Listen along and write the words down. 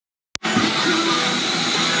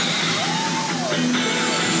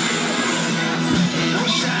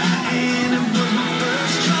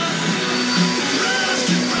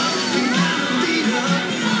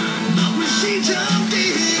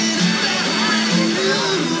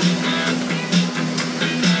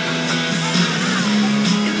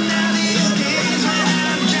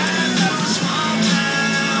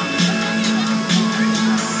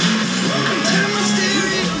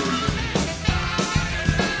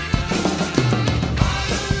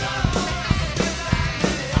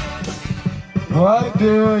Why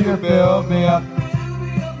do you build me up?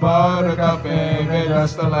 Buttercup, baby,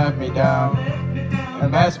 just to let me down and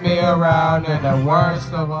mess me around, and the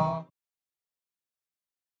worst of all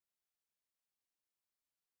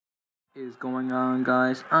Is going on,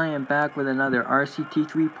 guys? I am back with another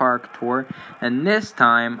RCT3 park tour, and this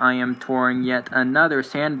time I am touring yet another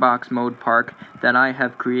sandbox mode park that I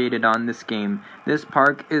have created on this game. This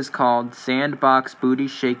park is called Sandbox Booty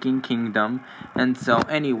Shaking Kingdom, and so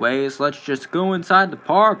anyways, let's just go inside the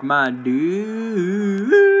park, my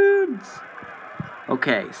dudes!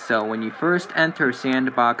 Okay, so when you first enter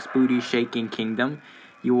Sandbox Booty Shaking Kingdom,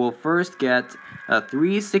 you will first get a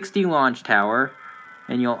 360 launch tower,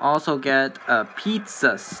 and you'll also get a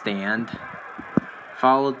pizza stand,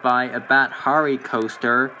 followed by a Bat-Hari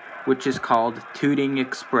coaster, which is called Tooting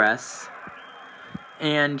Express.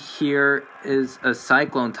 And here is a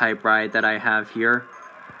Cyclone type ride that I have here,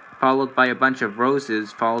 followed by a bunch of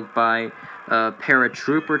roses, followed by a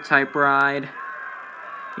Paratrooper type ride.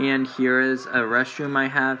 And here is a restroom I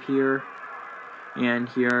have here. And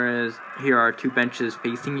here are two benches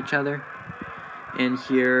facing each other. And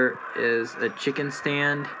here is a chicken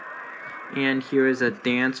stand, and here is a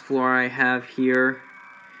dance floor I have here,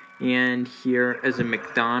 and here is a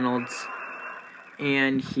McDonald's,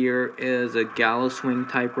 and here is a gallows swing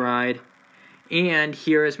type ride, and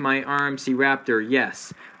here is my RMC Raptor.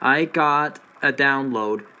 Yes, I got a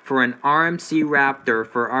download for an RMC Raptor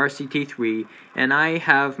for RCT3, and I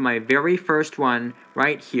have my very first one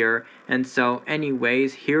right here. And so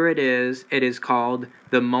anyways, here it is. It is called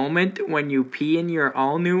The Moment When You Pee in Your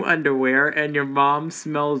All New Underwear and Your Mom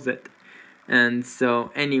Smells It. And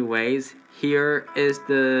so anyways, here is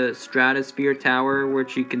the Stratosphere Tower,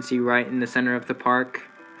 which you can see right in the center of the park.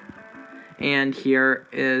 And here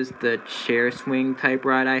is the chair swing type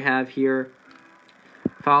ride I have here,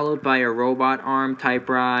 followed by a robot arm type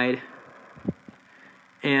ride,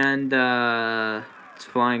 and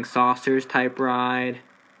flying saucers type ride,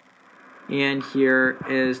 and here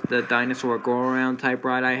is the dinosaur go-around type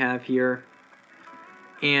ride I have here,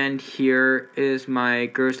 and here is my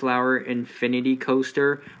Gerstlauer Infinity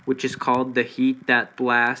Coaster, which is called The Heat That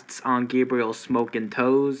Blasts on Gabriel's Smokin'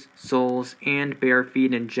 Toes, Soles, and Bare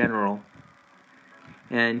Feet in general.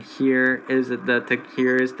 And here is the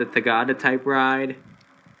Tagada type ride.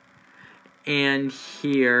 And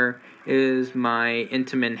here is my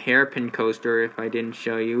Intamin hairpin coaster, if I didn't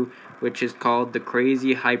show you, which is called the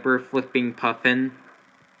Crazy Hyper Flipping Puffin.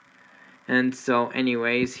 And so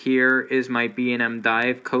anyways, here is my B&M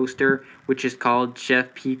dive coaster, which is called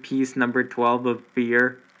Chef Pee-Pee's number 12 of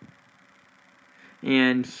beer.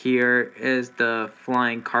 And here is the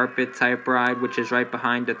flying carpet type ride, which is right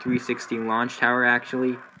behind the 360 launch tower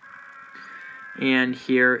actually. And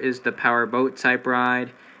here is the power boat type ride.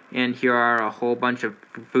 And here are a whole bunch of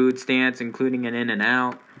food stands, including an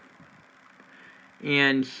In-N-Out.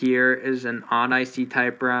 And here is an Odd Icy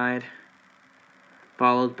type ride,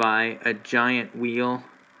 followed by a giant wheel.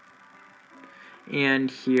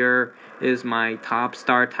 And here is my Top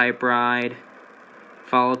Star type ride,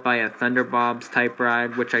 followed by a Thunderbobs type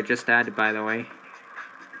ride, which I just added, by the way.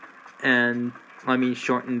 And let me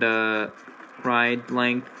shorten the ride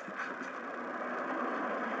length.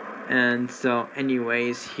 And so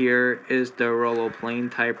anyways, here is the Rollo Plane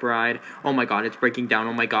type ride. Oh my god, it's breaking down.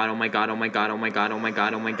 Oh my god, oh my god, oh my god, oh my god, oh my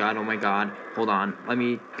god, oh my god, oh my god. Hold on. Let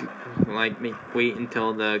me wait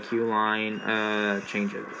until the queue line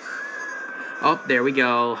changes. Oh, there we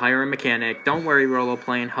go. Hire a mechanic. Don't worry, Rollo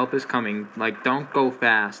Plane, help is coming. Like, don't go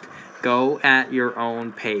fast. Go at your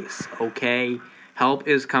own pace, okay? Help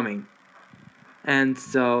is coming. And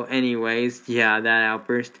so anyways, yeah, that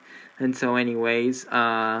outburst. And so anyways,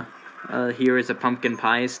 here is a pumpkin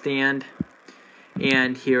pie stand,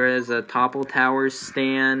 and here is a Topple Tower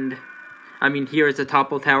stand. Here is a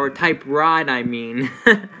Topple Tower type ride, And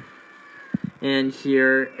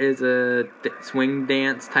here is a swing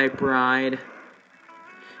dance type ride.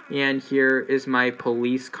 And here is my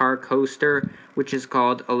police car coaster, which is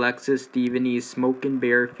called Alexis Stephenies Smokin'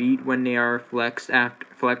 Bare Feet when they are flexed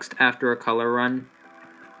after a color run.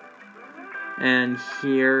 And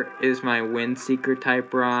here is my Windseeker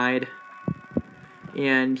type ride.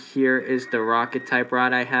 And here is the rocket type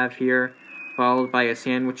ride I have here, followed by a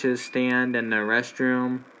sandwiches stand and a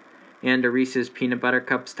restroom, and a Reese's Peanut Butter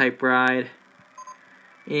Cups type ride.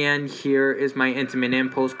 And here is my Intimate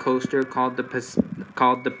Impulse coaster called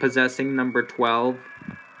the Possessing number 12.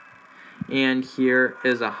 And here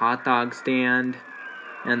is a hot dog stand,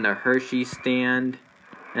 and the Hershey stand,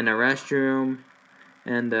 and a restroom,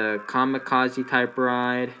 and the Kamikaze type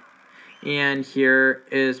ride. And here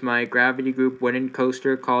is my Gravity Group wooden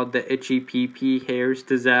coaster called the Itchy Pee Pee Hairs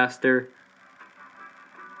Disaster.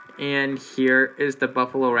 And here is the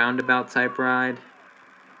Buffalo Roundabout type ride,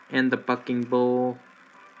 and the Bucking Bull.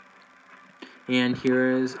 And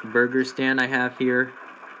here is a burger stand I have here,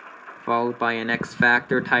 followed by an X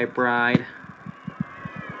Factor type ride.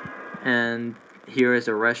 And here is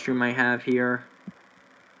a restroom I have here.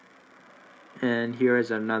 And here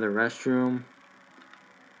is another restroom.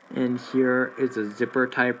 And here is a zipper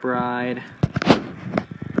type ride.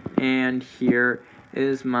 And here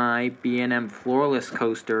is my B&M floorless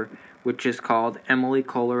coaster, which is called Emily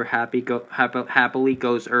Kohler Happily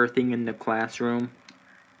Goes Earthing in the Classroom.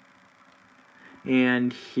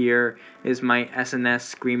 And here is my S&S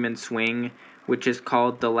Scream and Swing, which is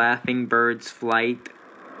called The Laughing Bird's Flight.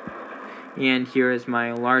 And here is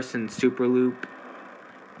my Larson Super Loop.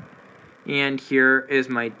 And here is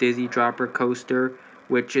my Dizzy Dropper coaster,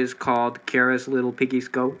 which is called Kara's Little Piggies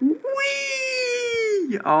Go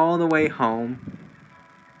Whee! All the way home.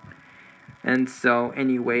 And so,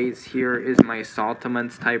 anyways, here is my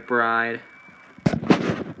Saltiments type ride.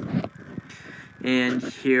 And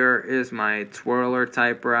here is my Twirler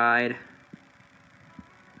type ride.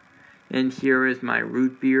 And here is my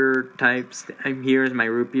root beer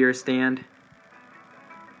stand.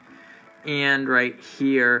 And right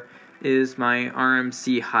here is my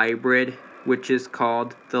RMC hybrid, which is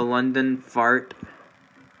called the London Fart.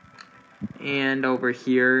 And over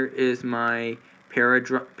here is my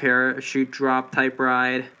parachute drop type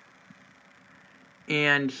ride.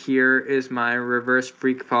 And here is my reverse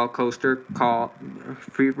freak fall coaster called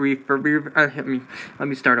let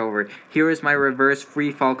me start over. Here is my reverse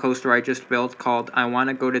free fall coaster I just built called I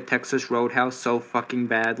Wanna Go to Texas Roadhouse So Fucking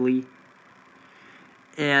Badly.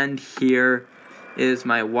 And here is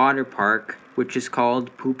my water park, which is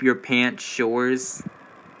called Poop Your Pants Shores.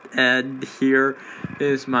 And here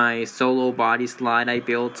is my solo body slide I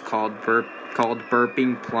built called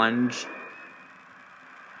Burping Plunge.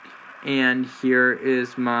 And here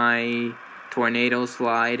is my tornado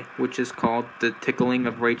slide, which is called The Tickling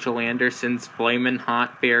of Rachel Anderson's Flamin'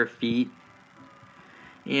 Hot Bare Feet.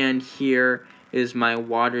 And here is my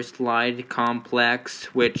water slide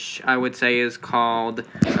complex, which I would say is called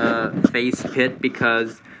Face Pit,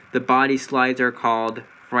 because the body slides are called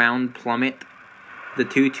Frown Plummet, the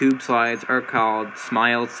two tube slides are called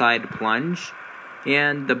Smile Side Plunge,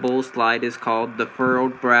 and the bull slide is called the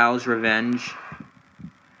Furrowed Brows Revenge.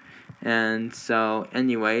 And so,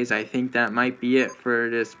 anyways, I think that might be it for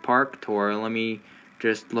this park tour. Let me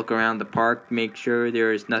just look around the park, make sure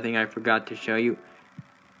there is nothing I forgot to show you.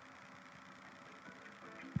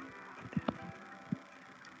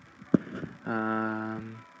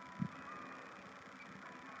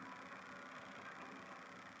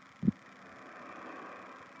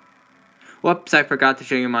 Whoops, I forgot to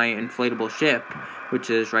show you my inflatable ship, which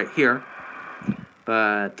is right here.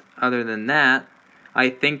 But other than that, I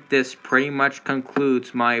think this pretty much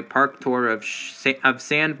concludes my park tour of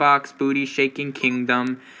Sandbox, Booty Shaking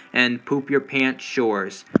Kingdom, and Poop Your Pants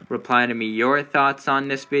Shores. Reply to me your thoughts on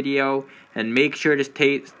this video, and make sure to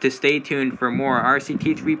stay tuned for more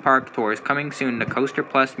RCT3 park tours coming soon to Coaster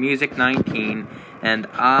Plus Music 19, and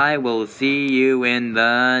I will see you in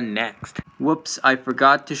the next. Whoops, I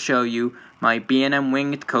forgot to show you my B&M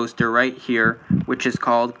winged coaster right here, which is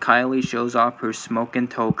called Kylie Shows Off Her Smokin'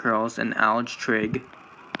 Toe Curls and Alge Trig.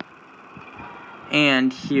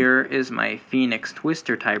 And here is my Phoenix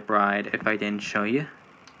Twister type ride, if I didn't show you.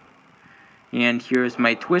 And here's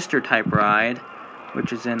my Twister type ride,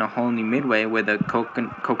 which is in a whole new midway with a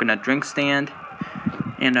coconut drink stand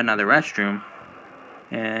and another restroom.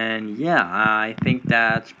 And yeah, I think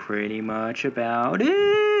that's pretty much about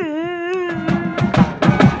it.